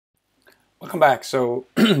Welcome back. So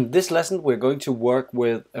this lesson we're going to work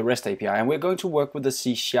with a REST API, and we're going to work with the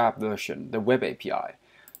C# version, the Web API.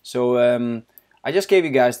 So I just gave you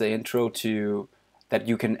guys the intro to that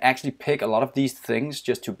you can actually pick a lot of these things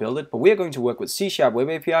just to build it, but we're going to work with C# Web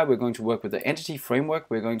API, we're going to work with the entity framework,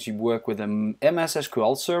 we're going to work with the MS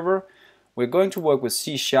SQL server, we're going to work with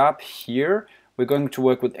C# here, we're going to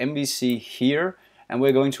work with MVC here, and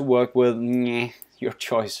we're going to work with your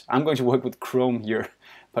choice. I'm going to work with Chrome here,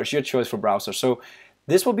 but it's your choice for browser. So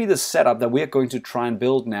this will be the setup that we're going to try and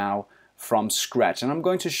build now from scratch. And I'm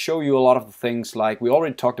going to show you a lot of the things, like we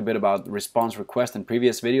already talked a bit about response request in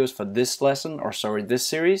previous videos for this lesson, or sorry, this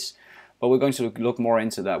series, but we're going to look more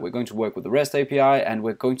into that. We're going to work with the REST API, and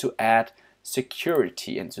we're going to add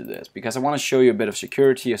security into this, because I want to show you a bit of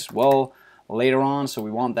security as well later on. So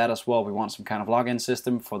we want that as well. We want some kind of login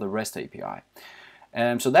system for the REST API.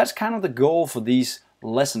 So that's kind of the goal for these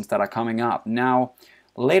lessons that are coming up. Now,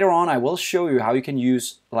 later on I will show you how you can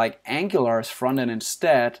use like Angular's front end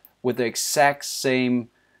instead with the exact same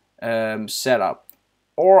setup.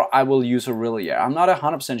 Or I will use Aurelia. I'm not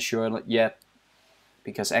 100% sure yet,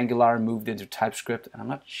 because Angular moved into TypeScript and I'm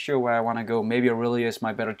not sure where I want to go. Maybe Aurelia is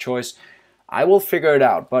my better choice. I will figure it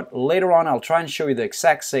out, but later on I'll try and show you the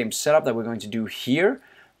exact same setup that we're going to do here,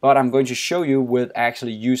 but I'm going to show you with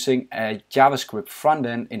actually using a JavaScript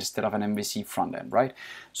frontend instead of an MVC frontend, right?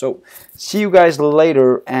 So see you guys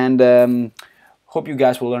later, and hope you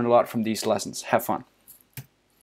guys will learn a lot from these lessons. Have fun.